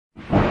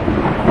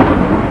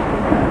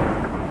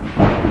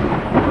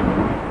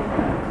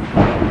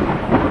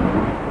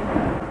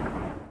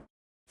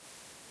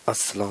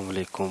अस्सलाम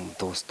वालेकुम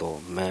दोस्तों,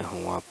 मैं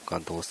हूं आपका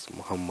दोस्त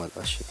मुहम्मद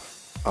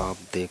अशरफ। आप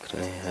देख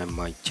रहे हैं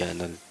माय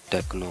चैनल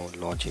टेक्नो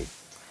लॉजिक।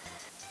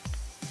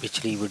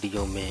 पिछली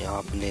वीडियो में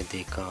आपने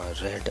देखा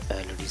red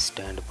LED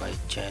stand by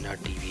China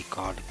TV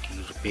card की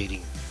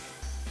रिपेयरिंग।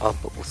 अब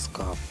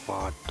उसका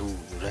part 2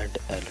 red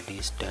LED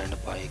stand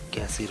by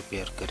कैसे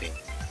रिपेयर करें।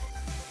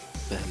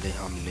 पहले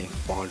हमने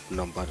फॉल्ट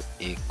नंबर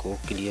 1 को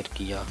क्लियर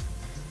किया,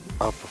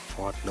 अब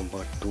फॉल्ट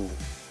नंबर 2।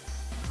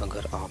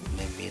 अगर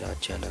आपने मेरा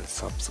चैनल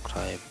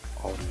सब्सक्राइब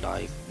और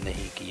लाइक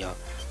नहीं किया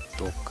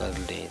तो कर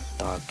लें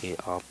ताकि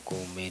आपको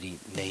मेरी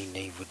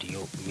नई वीडियो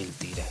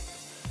मिलती रहे।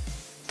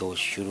 तो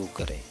शुरू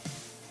करें।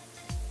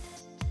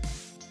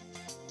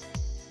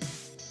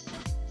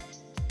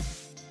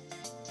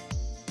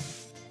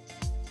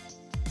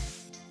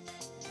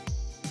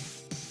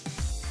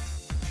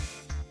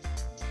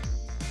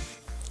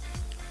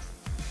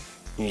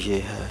 ये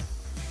है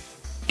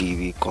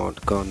टीवी कार्ड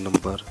का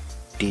नंबर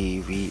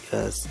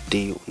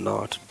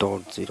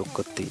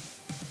TVSD0.031।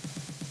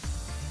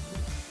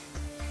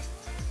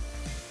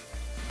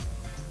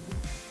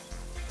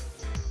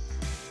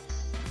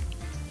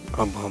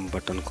 अब हम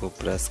बटन को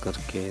प्रेस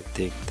करके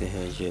देखते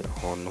हैं ये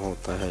ऑन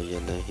होता है या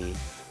नहीं।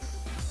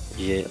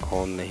 ये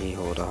ऑन नहीं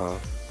हो रहा,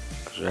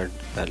 रेड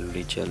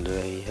एलईडी चल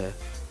रही है।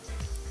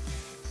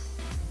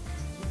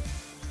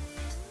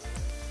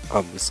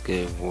 अब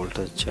इसके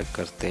वोल्टेज चेक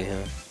करते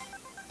हैं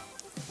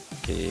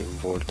कि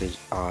वोल्टेज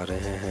आ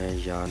रहे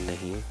हैं या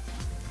नहीं।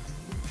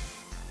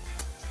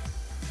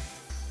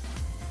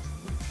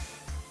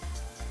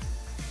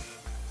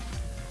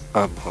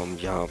 अब हम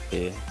यहाँ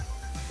पे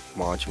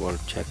 5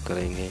 वोल्ट चेक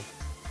करेंगे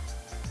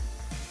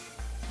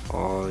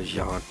और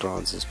यहाँ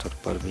ट्रांजिस्टर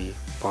पर भी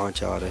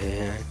 5 आ रहे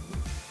हैं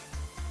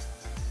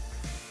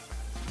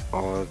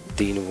और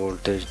 3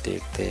 वोल्टेज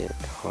देखते हैं।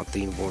 हाँ,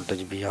 3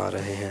 वोल्टेज भी आ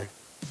रहे हैं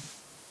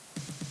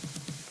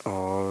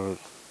और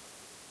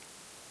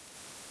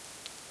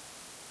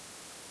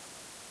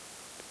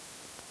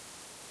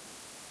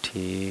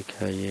ठीक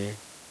है ये।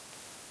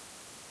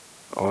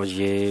 और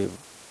ये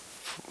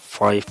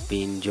 5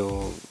 पिन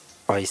जो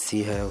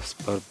आईसी है उस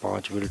पर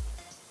 5 वोल्ट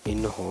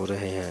इन हो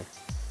रहे हैं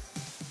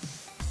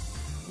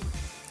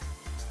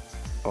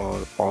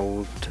और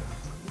आउट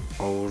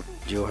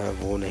जो है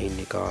वो नहीं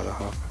निकाल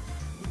रहा,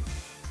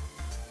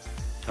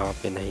 यहाँ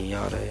पे नहीं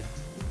आ रहे।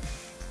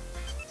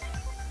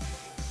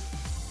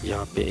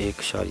 यहाँ पे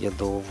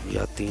 1.2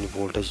 या 3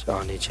 वोल्टेज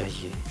आने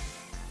चाहिए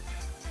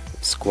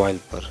इस कॉइल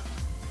पर।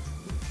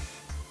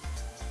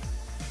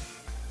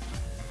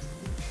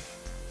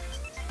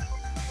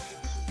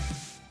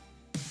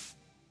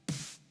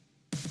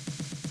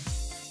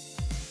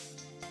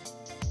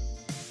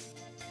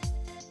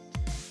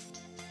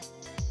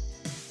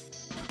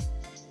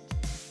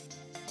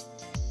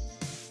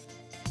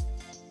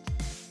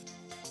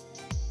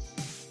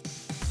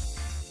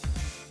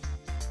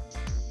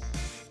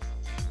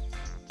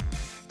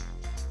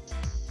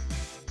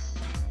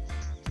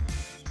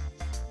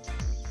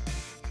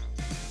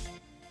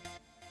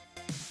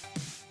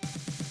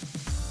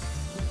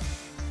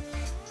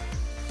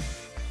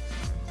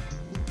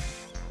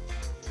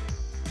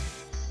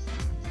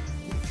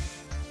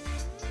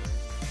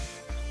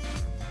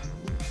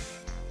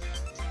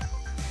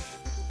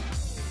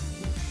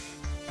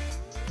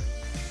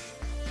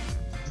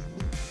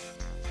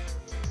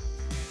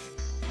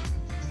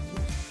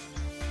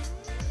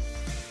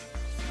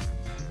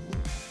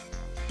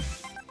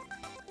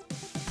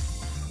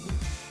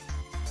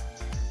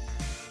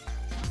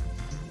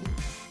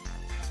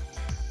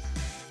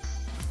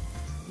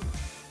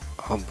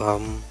 अब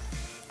हम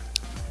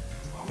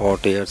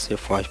हॉट एयर से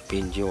 5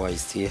 पिन जो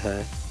आईसी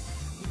है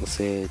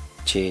उसे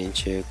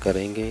चेंज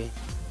करेंगे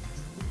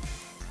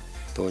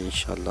तो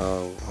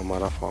इंशाल्लाह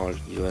हमारा फॉल्ट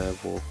जो है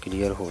वो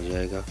क्लियर हो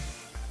जाएगा।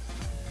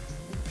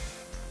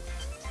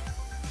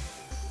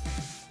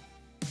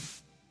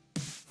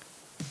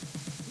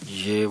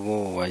 ये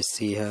वो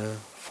आईसी है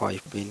 5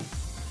 पिन।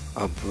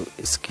 अब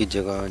इसकी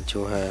जगह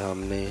जो है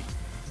हमने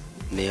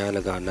नया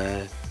लगाना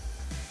है।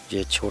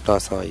 ये छोटा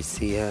सा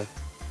आईसी है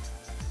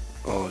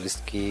और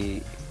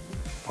इसकी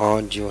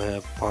 5 जो है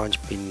 5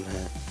 पिन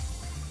है,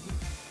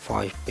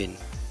 5 पिन।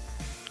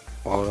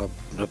 और अब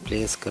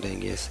रिप्लेस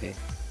करेंगे इसे।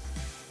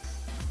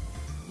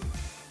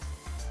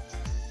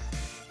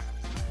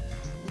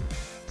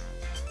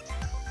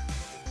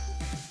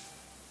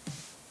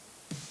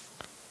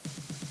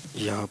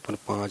 यहाँ पर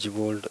 5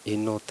 वोल्ट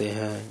इन होते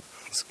हैं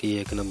इसकी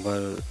 1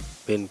 नंबर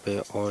पिन पे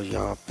और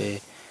यहाँ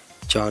पे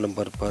 4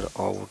 नंबर पर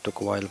आउट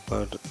कॉइल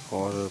पर,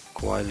 और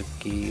कॉइल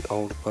की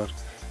आउट पर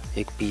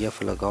एक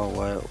पीएफ लगा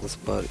हुआ है, उस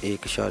पर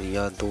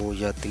 1.2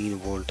 या 3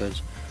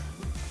 वोल्टेज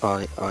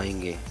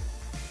आएंगे।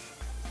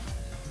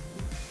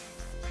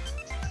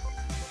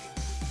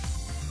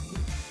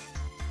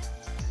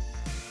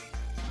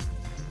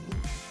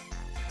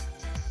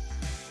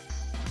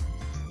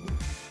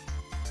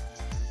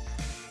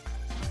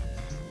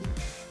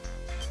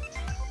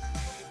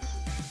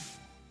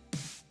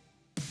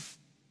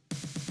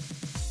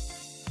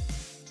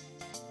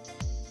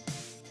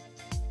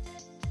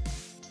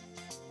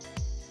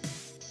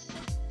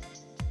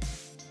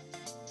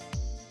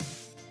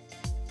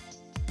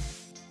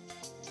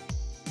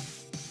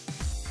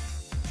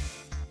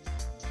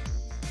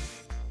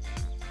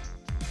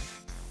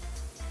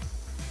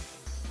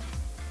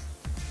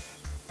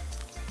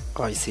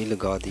 आईसी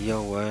लगा दिया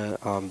हुआ है,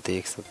 आप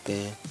देख सकते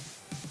हैं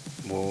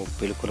वो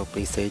बिल्कुल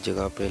अपनी सही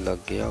जगह पे लग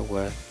गया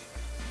हुआ है।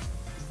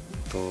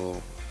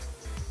 तो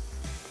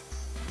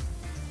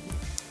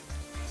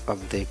अब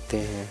देखते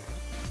हैं।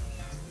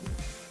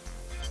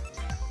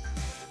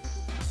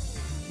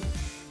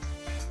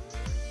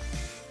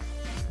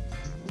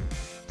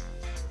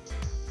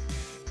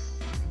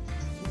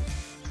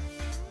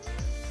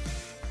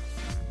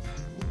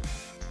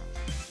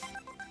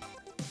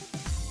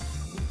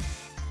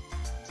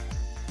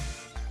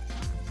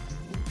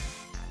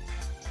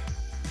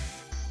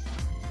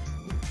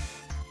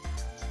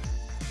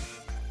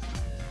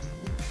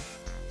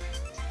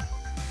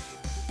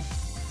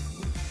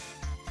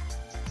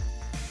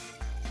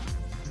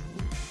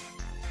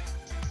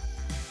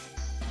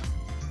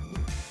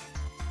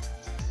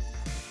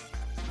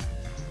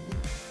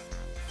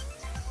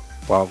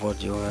 पावर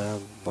जो है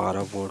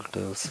 12 वोल्ट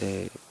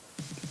उसे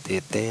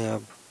देते हैं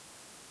अब,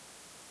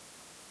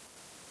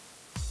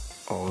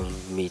 और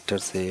मीटर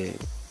से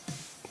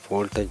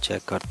वोल्टेज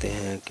चेक करते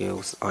हैं कि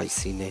उस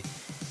आईसी ने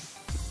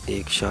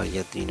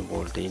 1.3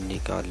 वोल्टेज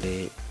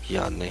निकाले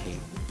या नहीं।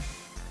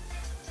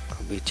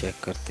 अभी चेक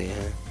करते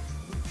हैं।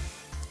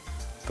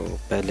 तो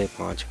पहले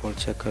 5 वोल्ट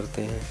चेक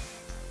करते हैं।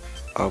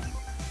 अब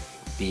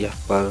पीएफ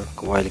पर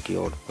कॉइल की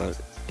ओर पर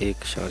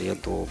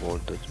 1.2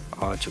 वोल्ट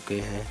आ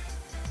चुके हैं।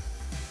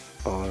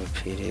 और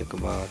फिर एक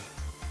बार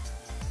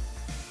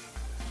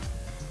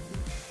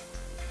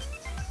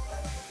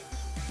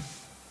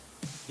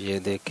ये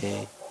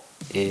देखें,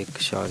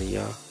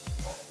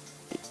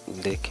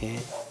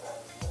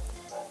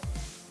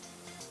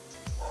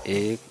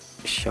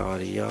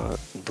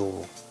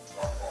 1.2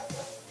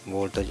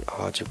 वोल्टेज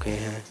आ चुके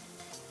हैं।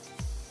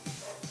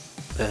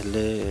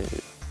 पहले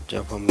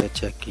जब हमने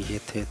चेक किए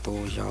थे तो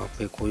यहाँ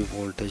पे कोई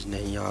वोल्टेज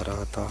नहीं आ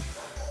रहा था,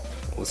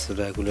 उस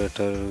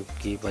रेगुलेटर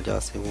की वजह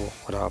से वो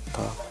ख़राब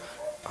था।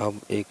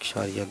 अब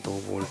 1.2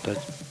 वोल्टेज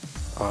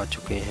आ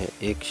चुके हैं।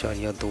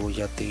 1.2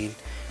 या 3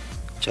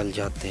 चल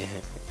जाते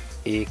हैं,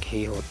 एक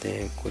ही होते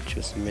हैं, कुछ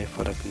उसमें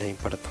फ़र्क नहीं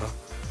पड़ता।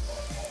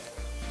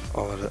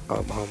 और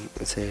अब हम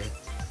इसे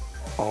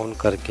ऑन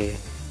करके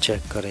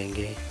चेक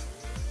करेंगे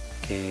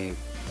कि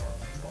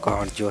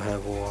कार्ड जो है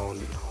वो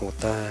ऑन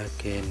होता है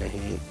कि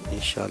नहीं।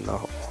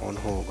 इंशाल्लाह ऑन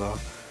होगा।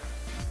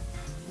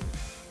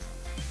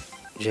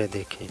 ये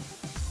देखें,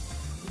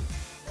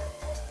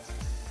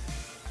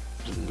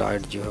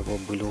 लाइट जो है वो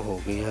ब्लू हो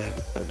गई है।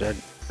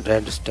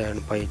 रेड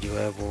स्टैंड बाई जो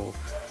है वो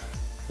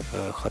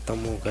ख़त्म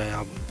हो गया।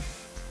 अब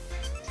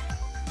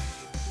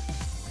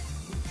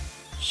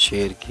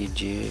शेयर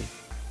कीजिए,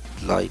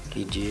 लाइक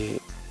कीजिए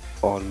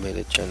और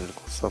मेरे चैनल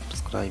को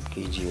सब्सक्राइब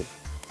कीजिए।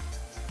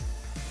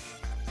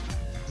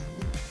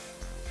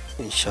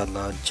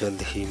 इंशाल्लाह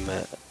जल्द ही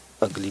मैं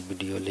अगली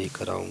वीडियो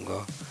लेकर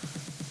आऊँगा।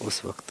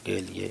 उस वक्त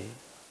के लिए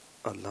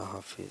अल्लाह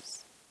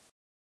हाफिज़।